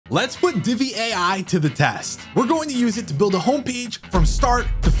Let's put Divi AI to the test. We're going to use it to build a homepage from start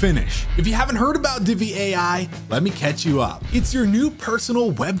to finish. If you haven't heard about Divi AI, let me catch you up. It's your new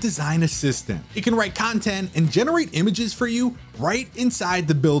personal web design assistant. It can write content and generate images for you right inside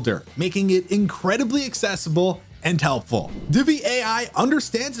the builder, making it incredibly accessible and helpful. Divi AI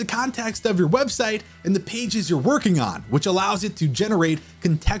understands the context of your website and the pages you're working on, which allows it to generate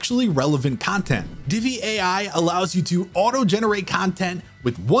contextually relevant content. Divi AI allows you to auto-generate content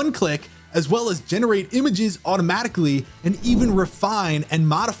with one click, as well as generate images automatically and even refine and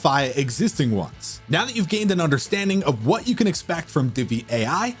modify existing ones. Now that you've gained an understanding of what you can expect from Divi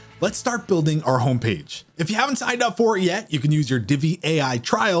AI, let's start building our homepage. If you haven't signed up for it yet, you can use your Divi AI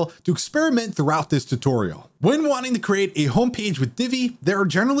trial to experiment throughout this tutorial. When wanting to create a homepage with Divi, there are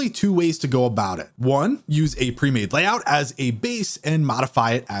generally two ways to go about it. One, use a pre-made layout as a base and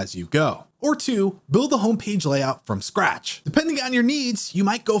modify it as you go. Or two, build a homepage layout from scratch. Depending on your needs, you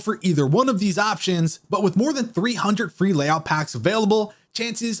might go for either one of these options, but with more than 300 free layout packs available,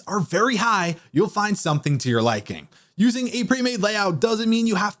 chances are very high you'll find something to your liking. Using a pre-made layout doesn't mean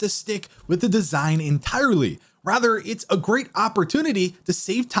you have to stick with the design entirely. Rather, it's a great opportunity to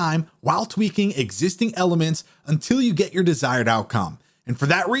save time while tweaking existing elements until you get your desired outcome. And for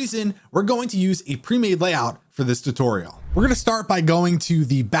that reason, we're going to use a pre-made layout for this tutorial. We're going to start by going to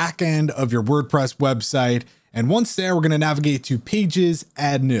the back end of your WordPress website. And once there, we're going to navigate to Pages,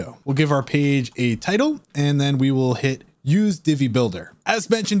 Add New. We'll give our page a title, and then we will hit Use Divi Builder. As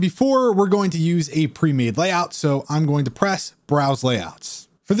mentioned before, we're going to use a pre-made layout, so I'm going to press Browse Layouts.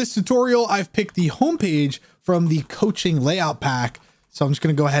 For this tutorial, I've picked the homepage from the coaching layout pack. So I'm just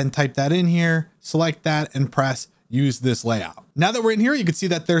going to go ahead and type that in here, select that, and press Use this layout. Now that we're in here, you can see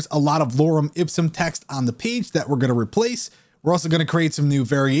that there's a lot of lorem ipsum text on the page that we're going to replace. We're also going to create some new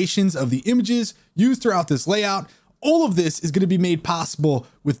variations of the images used throughout this layout. All of this is going to be made possible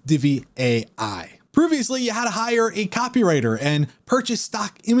with Divi AI. Previously, you had to hire a copywriter and purchase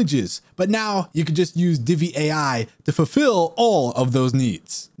stock images, but now you can just use Divi AI to fulfill all of those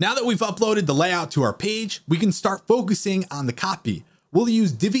needs. Now that we've uploaded the layout to our page, we can start focusing on the copy. We'll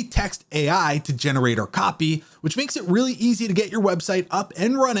use Divi Text AI to generate our copy, which makes it really easy to get your website up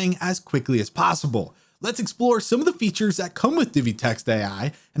and running as quickly as possible. Let's explore some of the features that come with Divi Text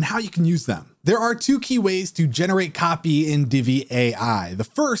AI and how you can use them. There are two key ways to generate copy in Divi AI. The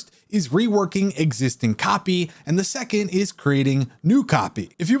first is reworking existing copy, and the second is creating new copy.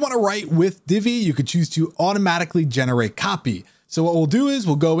 If you want to write with Divi, you could choose to automatically generate copy. So what we'll do is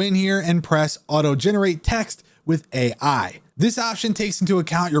we'll go in here and press Auto Generate Text with AI. This option takes into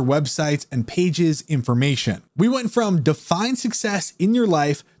account your websites and pages information. We went from define success in your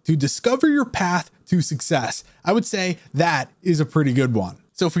life to discover your path to success. I would say that is a pretty good one.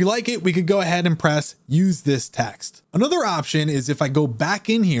 So if we like it, we could go ahead and press Use this text. Another option is if I go back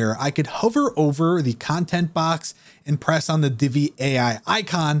in here, I could hover over the content box and press on the Divi AI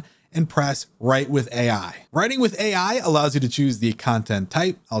icon and press Write with AI. Writing with AI allows you to choose the content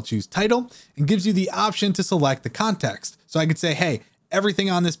type. I'll choose title, and gives you the option to select the context. So I could say, hey, everything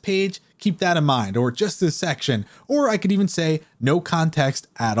on this page, keep that in mind, or just this section, or I could even say no context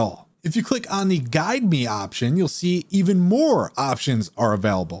at all. If you click on the Guide Me option, you'll see even more options are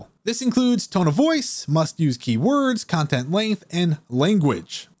available. This includes tone of voice, must use keywords, content length, and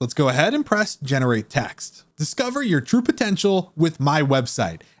language. Let's go ahead and press Generate Text. Discover your true potential with my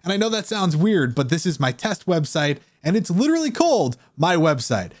website. And I know that sounds weird, but this is my test website, and it's literally called My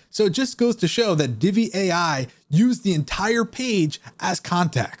Website. So it just goes to show that Divi AI used the entire page as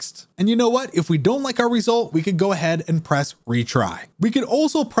context. And you know what? If we don't like our result, we could go ahead and press retry. We could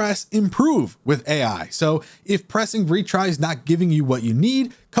also press improve with AI. So if pressing retry is not giving you what you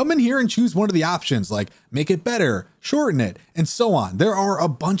need, come in here and choose one of the options like make it better, shorten it, and so on. There are a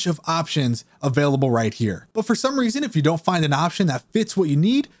bunch of options available right here. But for some reason, if you don't find an option that fits what you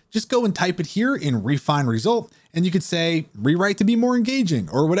need, just go and type it here in refine result, and you could say rewrite to be more engaging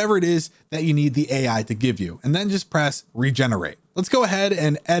or whatever it is that you need the AI to give you, and then just press regenerate. Let's go ahead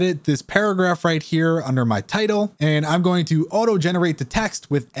and edit this paragraph right here under my title, and I'm going to auto generate the text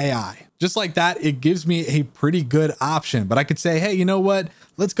with AI. Just like that, it gives me a pretty good option, but I could say, hey, you know what?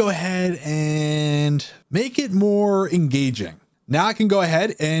 Let's go ahead and make it more engaging. Now I can go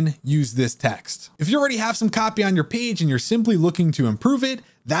ahead and use this text. If you already have some copy on your page and you're simply looking to improve it,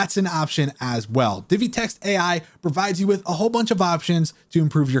 that's an option as well. Divi Text AI provides you with a whole bunch of options to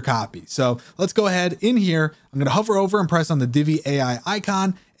improve your copy. So let's go ahead in here. I'm going to hover over and press on the Divi AI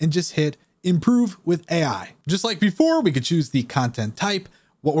icon and just hit Improve with AI. Just like before, we could choose the content type,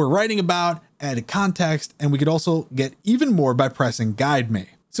 what we're writing about, add context, and we could also get even more by pressing Guide Me.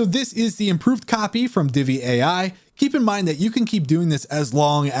 So this is the improved copy from Divi AI. Keep in mind that you can keep doing this as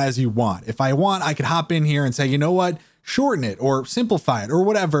long as you want. If I want, I could hop in here and say, you know what, shorten it or simplify it or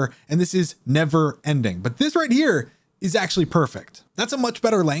whatever. And this is never ending. But this right here is actually perfect. That's a much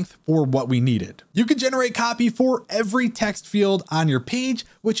better length for what we needed. You can generate copy for every text field on your page,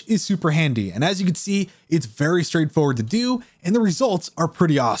 which is super handy. And as you can see, it's very straightforward to do, and the results are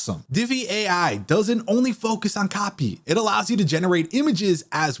pretty awesome. Divi AI doesn't only focus on copy, it allows you to generate images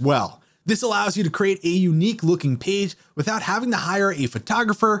as well. This allows you to create a unique looking page without having to hire a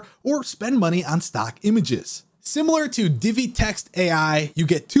photographer or spend money on stock images. Similar to Divi Text AI, you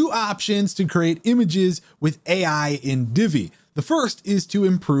get two options to create images with AI in Divi. The first is to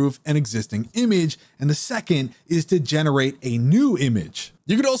improve an existing image, and the second is to generate a new image.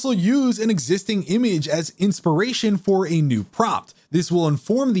 You could also use an existing image as inspiration for a new prompt. This will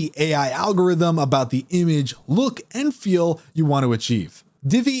inform the AI algorithm about the image look and feel you want to achieve.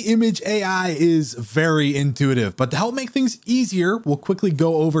 Divi Image AI is very intuitive, but to help make things easier, we'll quickly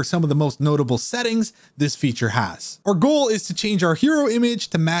go over some of the most notable settings this feature has. Our goal is to change our hero image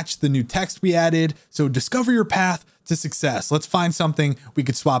to match the new text we added, so discover your path to success. Let's find something we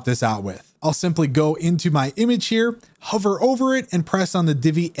could swap this out with. I'll simply go into my image here, hover over it, and press on the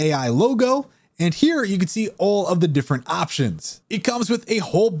Divi AI logo. And here you can see all of the different options. It comes with a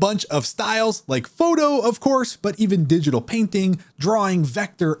whole bunch of styles like photo, of course, but even digital painting, drawing,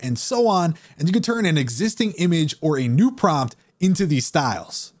 vector, and so on. And you can turn an existing image or a new prompt into these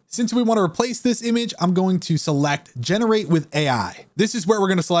styles. Since we want to replace this image, I'm going to select Generate with AI. This is where we're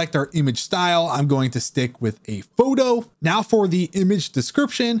going to select our image style. I'm going to stick with a photo. Now for the image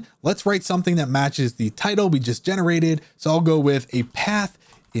description, let's write something that matches the title we just generated. So I'll go with a path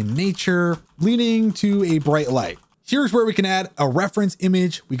in nature, leading to a bright light. Here's where we can add a reference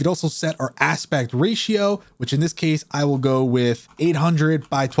image. We could also set our aspect ratio, which in this case, I will go with 800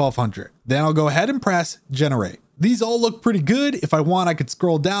 by 1200. Then I'll go ahead and press generate. These all look pretty good. If I want, I could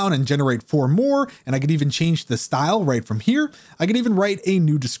scroll down and generate 4 more, and I could even change the style right from here. I could even write a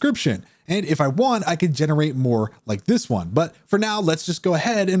new description. And if I want, I could generate more like this one. But for now, let's just go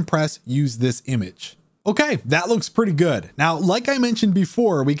ahead and press use this image. Okay, that looks pretty good. Now, like I mentioned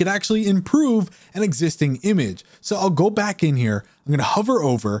before, we could actually improve an existing image. So I'll go back in here, I'm gonna hover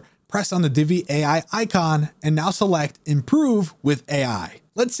over, press on the Divi AI icon, and now select Improve with AI.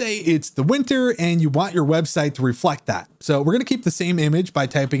 Let's say it's the winter and you want your website to reflect that. So we're gonna keep the same image by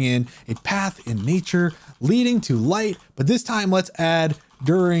typing in a path in nature leading to light, but this time let's add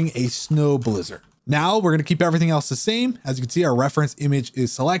during a snow blizzard. Now we're going to keep everything else the same. As you can see, our reference image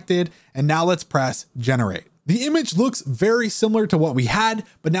is selected, and now let's press generate. The image looks very similar to what we had,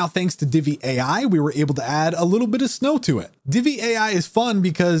 but now thanks to Divi AI, we were able to add a little bit of snow to it. Divi AI is fun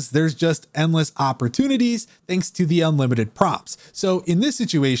because there's just endless opportunities thanks to the unlimited prompts. So in this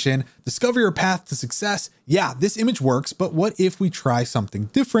situation, discover your path to success. Yeah, this image works, but what if we try something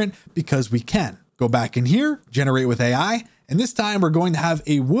different because we can? Go back in here, generate with AI, and this time we're going to have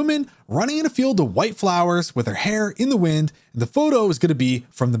a woman running in a field of white flowers with her hair in the wind, and the photo is going to be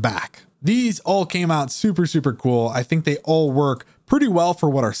from the back. These all came out super, super cool. I think they all work pretty well for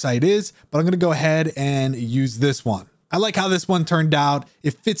what our site is, but I'm going to go ahead and use this one. I like how this one turned out.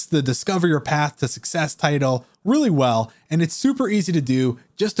 It fits the Discover Your Path to Success title really well, and it's super easy to do,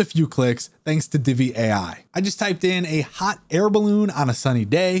 just a few clicks thanks to Divi AI. I just typed in a hot air balloon on a sunny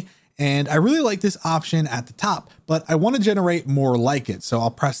day, and I really like this option at the top, but I want to generate more like it. So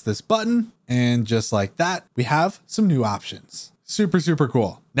I'll press this button, and just like that, we have some new options. Super, super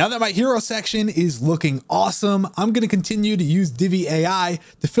cool. Now that my hero section is looking awesome, I'm going to continue to use Divi AI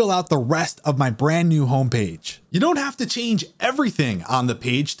to fill out the rest of my brand new homepage. You don't have to change everything on the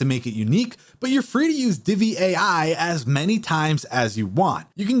page to make it unique, but you're free to use Divi AI as many times as you want.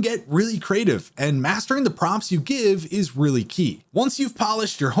 You can get really creative, and mastering the prompts you give is really key. Once you've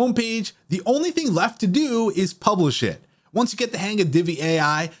polished your homepage, the only thing left to do is publish it. Once you get the hang of Divi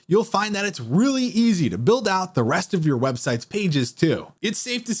AI, you'll find that it's really easy to build out the rest of your website's pages too. It's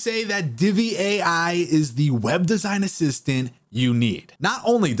safe to say that Divi AI is the web design assistant you need. Not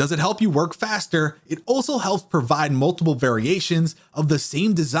only does it help you work faster, it also helps provide multiple variations of the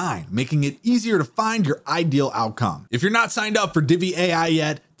same design, making it easier to find your ideal outcome. If you're not signed up for Divi AI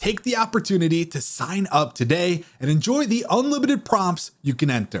yet, take the opportunity to sign up today and enjoy the unlimited prompts you can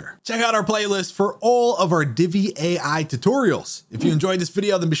enter. Check out our playlist for all of our Divi AI tutorials. If you enjoyed this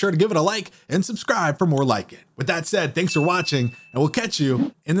video, then be sure to give it a like and subscribe for more like it. With that said, thanks for watching, and we'll catch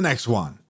you in the next one.